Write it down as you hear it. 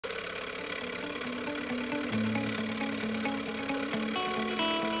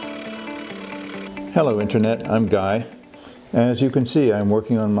Hello Internet, I'm Guy. As you can see, I'm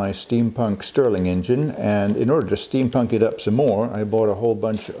working on my Steampunk Stirling engine, and in order to steampunk it up some more, I bought a whole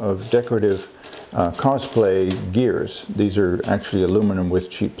bunch of decorative cosplay gears. These are actually aluminum with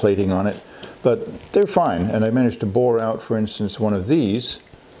cheap plating on it, but they're fine, and I managed to bore out, for instance, one of these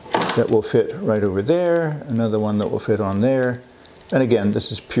that will fit right over there, another one that will fit on there, and again,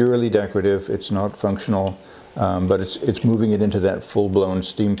 this is purely decorative, it's not functional. But it's moving it into that full-blown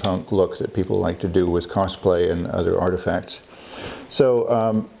steampunk look that people like to do with cosplay and other artifacts.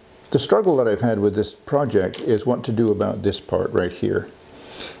 So the struggle that I've had with this project is what to do about this part right here.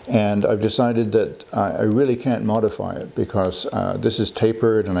 And I've decided that I really can't modify it because this is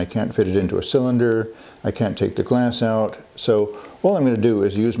tapered and I can't fit it into a cylinder. I can't take the glass out. So all I'm going to do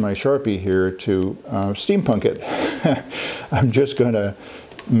is use my Sharpie here to steampunk it. I'm just going to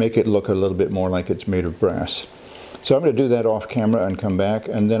make it look a little bit more like it's made of brass. So I'm going to do that off camera and come back,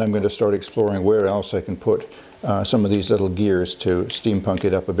 and then I'm going to start exploring where else I can put some of these little gears to steampunk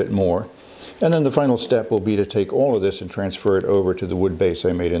it up a bit more. And then the final step will be to take all of this and transfer it over to the wood base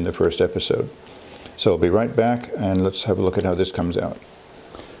I made in the first episode. So I'll be right back, and let's have a look at how this comes out.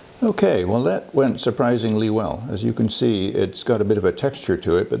 Okay, well that went surprisingly well. As you can see, it's got a bit of a texture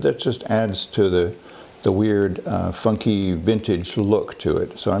to it, but that just adds to the weird, funky, vintage look to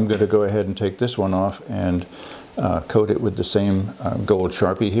it. So I'm going to go ahead and take this one off and coat it with the same gold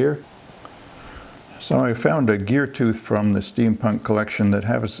Sharpie here. So I found a gear tooth from the Steampunk collection that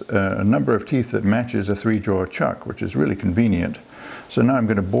has a number of teeth that matches a 3-jaw chuck, which is really convenient. So now I'm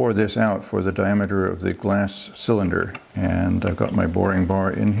going to bore this out for the diameter of the glass cylinder. And I've got my boring bar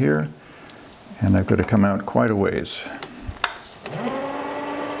in here, and I've got to come out quite a ways.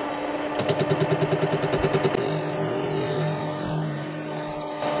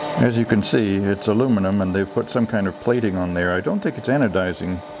 As you can see, it's aluminum and they've put some kind of plating on there. I don't think it's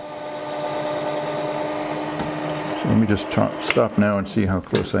anodizing. So let me just stop now and see how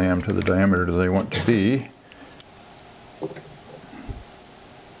close I am to the diameter that I want to be.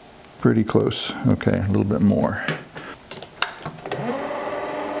 Pretty close. Okay, a little bit more.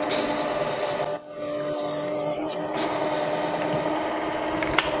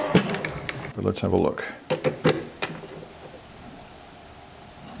 But let's have a look.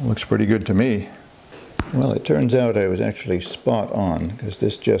 Looks pretty good to me. Well, it turns out I was actually spot on, because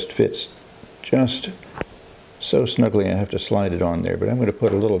this just fits just so snugly I have to slide it on there. But I'm going to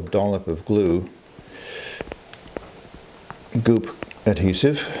put a little dollop of glue, goop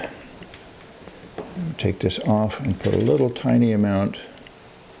adhesive. Take this off and put a little tiny amount.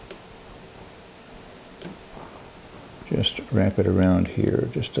 Just wrap it around here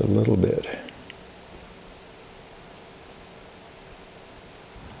just a little bit.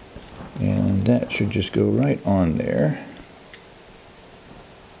 And that should just go right on there.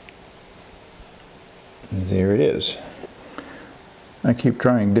 There it is. I keep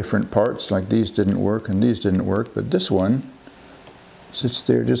trying different parts, like these didn't work and these didn't work, but this one sits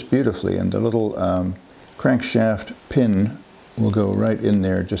there just beautifully, and the little crankshaft pin will go right in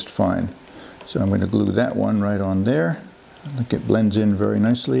there just fine. So I'm going to glue that one right on there. I think it blends in very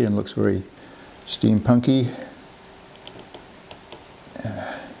nicely and looks very steampunky.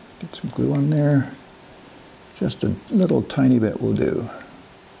 Get some glue on there. Just a little tiny bit will do.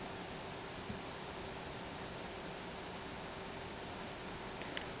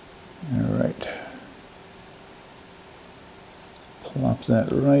 All right. Plop that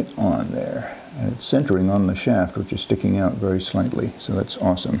right on there. And it's centering on the shaft, which is sticking out very slightly, so that's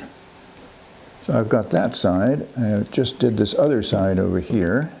awesome. So I've got that side. I just did this other side over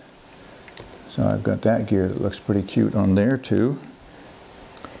here. So I've got that gear that looks pretty cute on there too.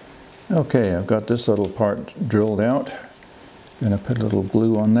 Okay, I've got this little part drilled out. I'm going to put a little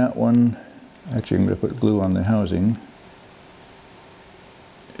glue on that one. Actually, I'm going to put glue on the housing.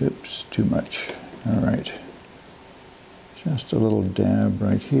 Oops, too much. All right. Just a little dab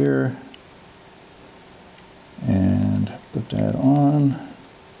right here. And put that on.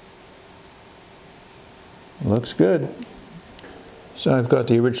 Looks good. So I've got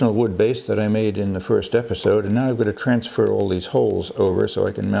the original wood base that I made in the first episode, and now I've got to transfer all these holes over so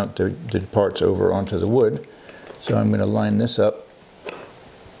I can mount the parts over onto the wood. So I'm going to line this up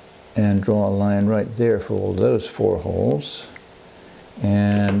and draw a line right there for all those 4 holes.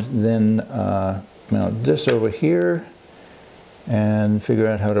 And then mount this over here and figure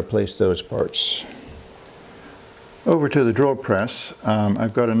out how to place those parts. Over to the drill press,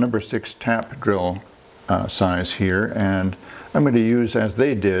 I've got a number 6 tap drill size here, and I'm going to use, as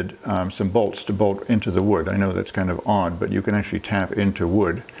they did, some bolts to bolt into the wood. I know that's kind of odd, but you can actually tap into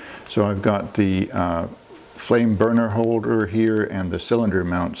wood. So I've got the flame burner holder here and the cylinder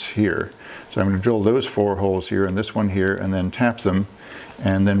mounts here. So I'm going to drill those 4 holes here and this one here, and then tap them,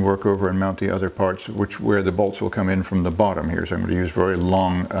 and then work over and mount the other parts, where the bolts will come in from the bottom here. So I'm going to use very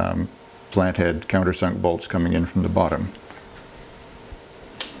long flathead countersunk bolts coming in from the bottom.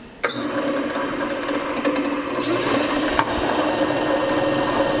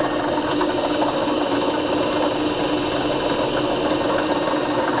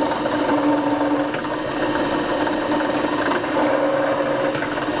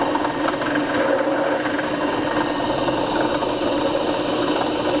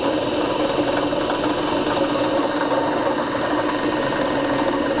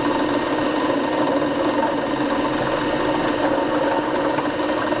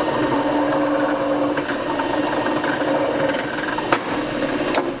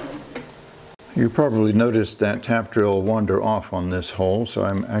 You probably noticed that tap drill wander off on this hole, so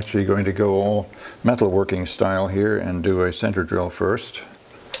I'm actually going to go all metalworking style here and do a center drill first.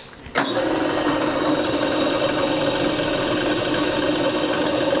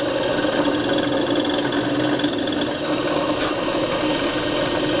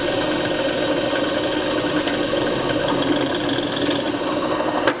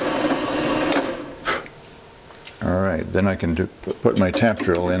 Alright, then I can put my tap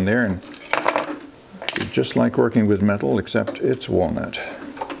drill in there, and just like working with metal, except it's walnut.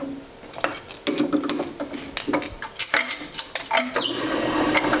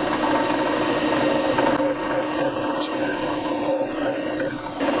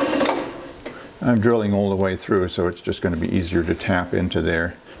 I'm drilling all the way through, so it's just going to be easier to tap into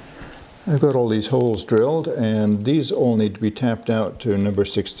there. I've got all these holes drilled, and these all need to be tapped out to number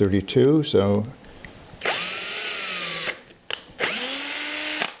 632, so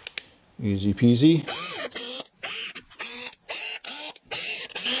easy peasy.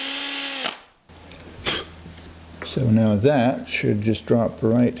 So now that should just drop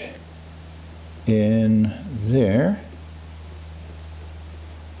right in there.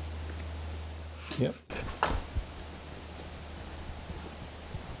 Yep.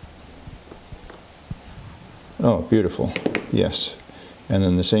 Oh, beautiful. Yes. And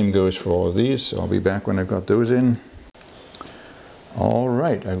then the same goes for all of these. So I'll be back when I've got those in. All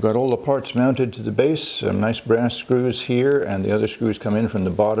right, I've got all the parts mounted to the base. Some nice brass screws here, and the other screws come in from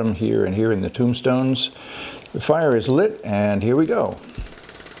the bottom here and here in the tombstones. The fire is lit, and here we go.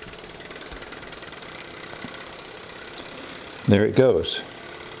 There it goes.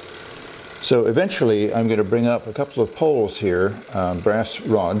 So eventually I'm going to bring up a couple of poles here, brass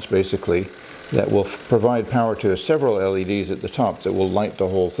rods basically, that will provide power to several LEDs at the top that will light the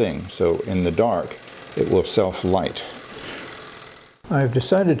whole thing. So in the dark it will self-light. I've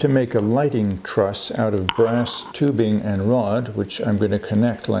decided to make a lighting truss out of brass tubing and rod, which I'm going to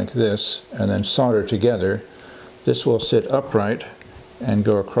connect like this and then solder together. This will sit upright and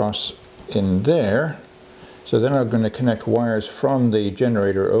go across in there. So then I'm going to connect wires from the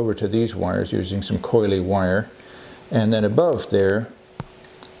generator over to these wires using some coily wire. And then above there,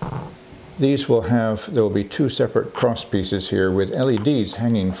 these will have, there will be 2 separate cross pieces here with LEDs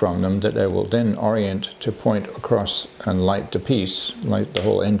hanging from them that I will then orient to point across and light the piece, light the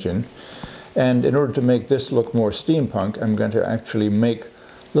whole engine. And in order to make this look more steampunk, I'm going to actually make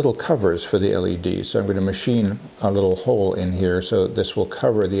little covers for the LEDs. So I'm going to machine a little hole in here so that this will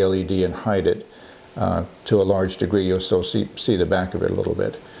cover the LED and hide it to a large degree. You'll still see the back of it a little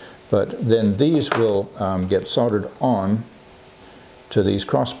bit. But then these will get soldered on to these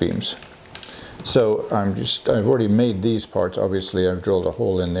cross beams. So I've already made these parts. Obviously I've drilled a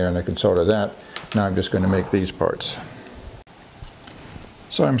hole in there and I can solder that. Now I'm just going to make these parts.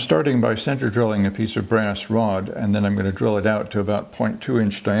 So I'm starting by center drilling a piece of brass rod, and then I'm going to drill it out to about 0.2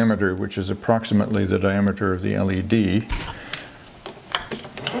 inch diameter, which is approximately the diameter of the LED.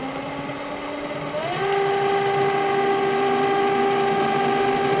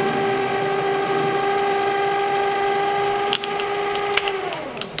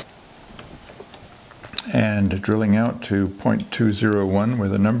 And drilling out to 0.201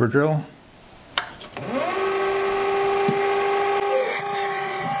 with a number drill.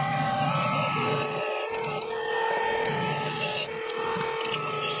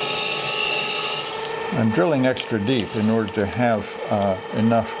 I'm drilling extra deep in order to have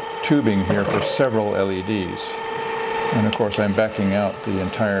enough tubing here for several LEDs. And of course I'm backing out the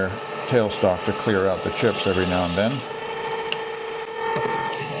entire tailstock to clear out the chips every now and then.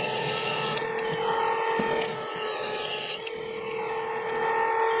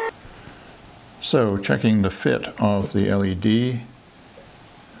 So checking the fit of the LED,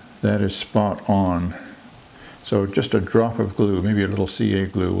 that is spot on. So just a drop of glue, maybe a little CA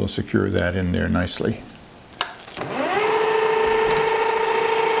glue, will secure that in there nicely.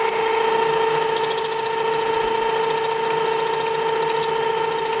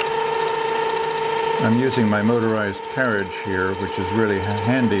 I'm using my motorized carriage here, which is really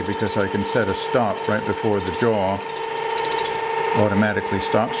handy because I can set a stop right before the jaw automatically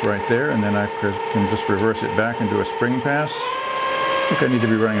stops right there, and then I can just reverse it back into a spring pass. I think I need to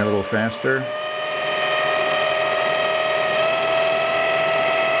be running a little faster.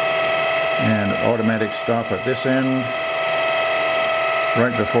 And automatic stop at this end,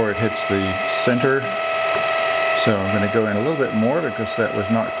 right before it hits the center. So I'm going to go in a little bit more because that was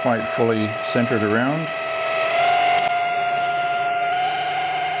not quite fully centered around.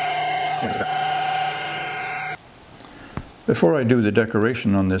 Before I do the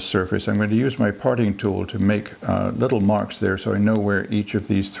decoration on this surface, I'm going to use my parting tool to make little marks there so I know where each of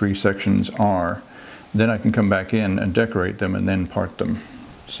these three sections are. Then I can come back in and decorate them and then part them.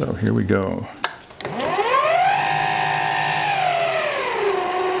 So here we go.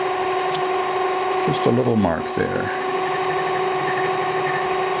 Just a little mark there.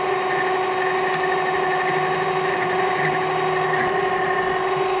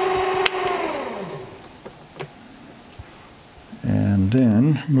 And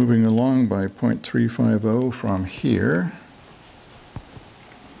then moving along by 0.350 from here.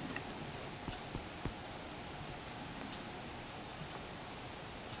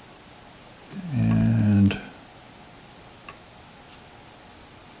 And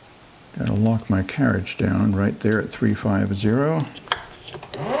gotta lock my carriage down right there at 350.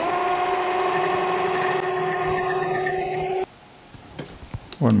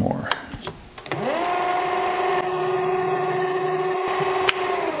 One more.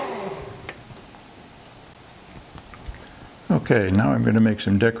 Okay, now I'm going to make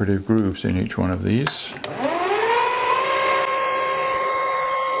some decorative grooves in each one of these.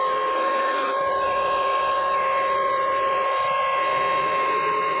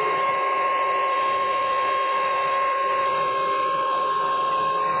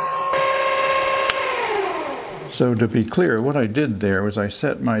 So to be clear, what I did there was I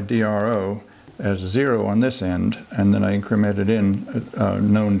set my DRO as 0 on this end, and then I incremented in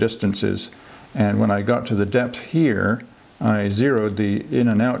known distances. And when I got to the depth here, I zeroed the in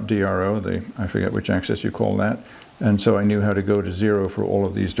and out DRO, I forget which axis you call that, and so I knew how to go to 0 for all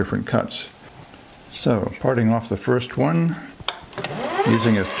of these different cuts. So, parting off the first one,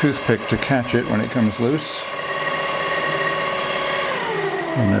 using a toothpick to catch it when it comes loose.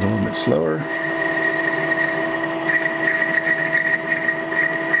 And then a little bit slower.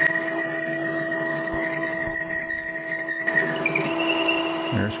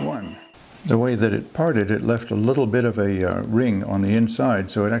 There's one. The way that it parted, it left a little bit of a ring on the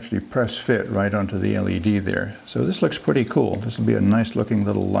inside, so it actually press fit right onto the LED there. So this looks pretty cool. This will be a nice looking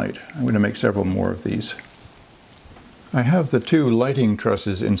little light. I'm going to make several more of these. I have the two lighting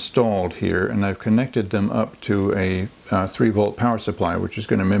trusses installed here, and I've connected them up to a 3-volt power supply, which is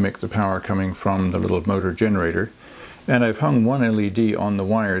going to mimic the power coming from the little motor generator. And I've hung one LED on the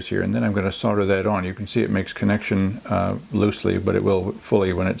wires here, and then I'm going to solder that on. You can see it makes connection loosely, but it will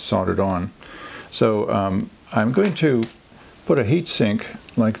fully when it's soldered on. So I'm going to put a heat sink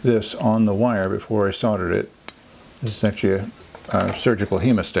like this on the wire before I soldered it. This is actually a surgical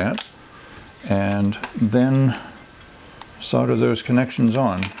hemostat. And then solder those connections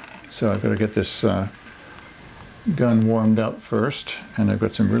on. So I've got to get this gun warmed up first, and I've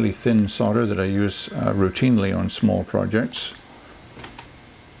got some really thin solder that I use routinely on small projects.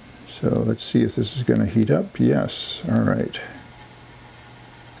 So let's see if this is going to heat up. Yes, all right.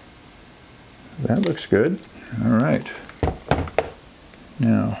 That looks good. All right.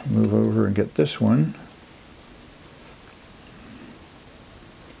 Now move over and get this one.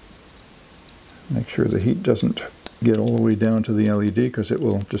 Make sure the heat doesn't get all the way down to the LED because it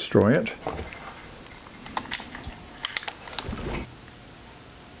will destroy it.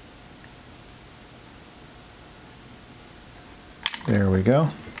 There we go.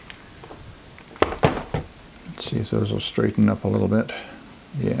 Let's see if those will straighten up a little bit.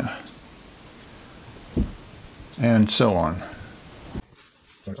 Yeah. And so on.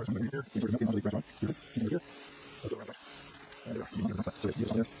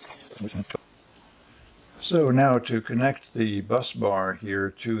 So now to connect the bus bar here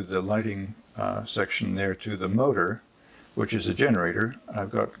to the lighting section there to the motor, which is a generator,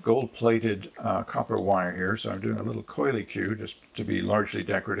 I've got gold-plated copper wire here, so I'm doing a little coily Q just to be largely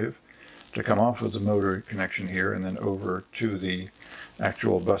decorative, to come off of the motor connection here and then over to the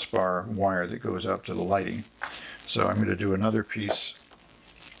actual bus bar wire that goes out to the lighting. So I'm going to do another piece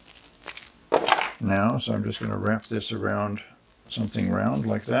now, so I'm just going to wrap this around something round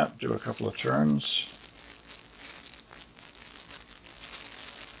like that, do a couple of turns.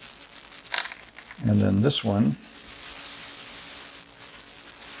 And then this one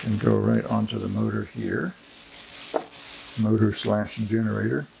can go right onto the motor here,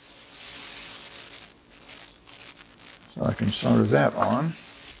 motor/generator. So I can solder that on.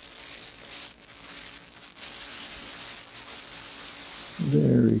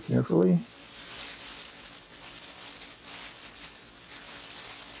 Very carefully.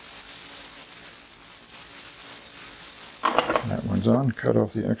 That one's on. Cut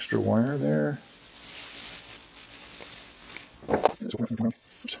off the extra wire there.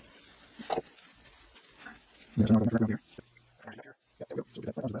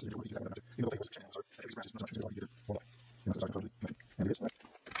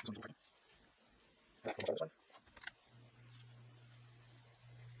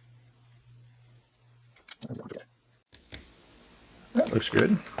 That looks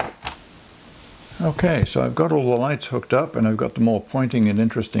good. Okay, so I've got all the lights hooked up and I've got them all pointing in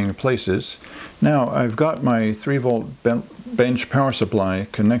interesting places. Now I've got my 3-volt bench power supply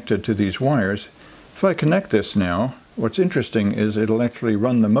connected to these wires. If I connect this now, what's interesting is it'll actually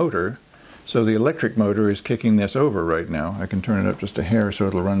run the motor. So the electric motor is kicking this over right now. I can turn it up just a hair so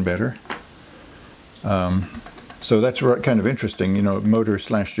it'll run better. So that's kind of interesting, you know,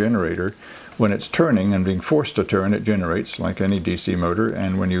 motor/generator. When it's turning and being forced to turn, it generates like any DC motor,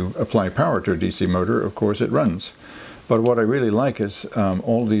 and when you apply power to a DC motor, of course, it runs. But what I really like is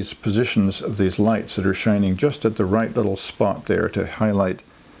all these positions of these lights that are shining just at the right little spot there to highlight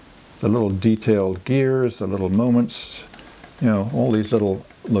the little detailed gears, the little moments, you know, all these little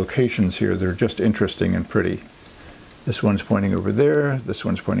locations here that are just interesting and pretty. This one's pointing over there, this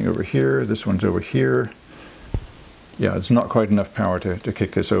one's pointing over here, this one's over here. Yeah, it's not quite enough power to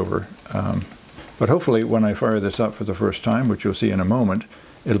kick this over. But hopefully when I fire this up for the first time, which you'll see in a moment,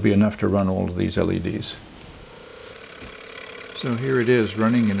 it'll be enough to run all of these LEDs. So here it is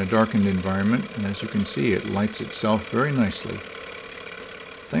running in a darkened environment, and as you can see, it lights itself very nicely.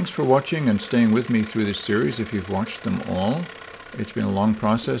 Thanks for watching and staying with me through this series if you've watched them all. It's been a long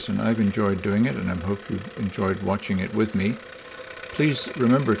process and I've enjoyed doing it, and I hope you've enjoyed watching it with me. Please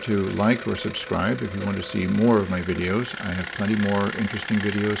remember to like or subscribe if you want to see more of my videos. I have plenty more interesting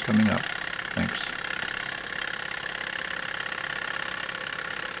videos coming up. Thanks.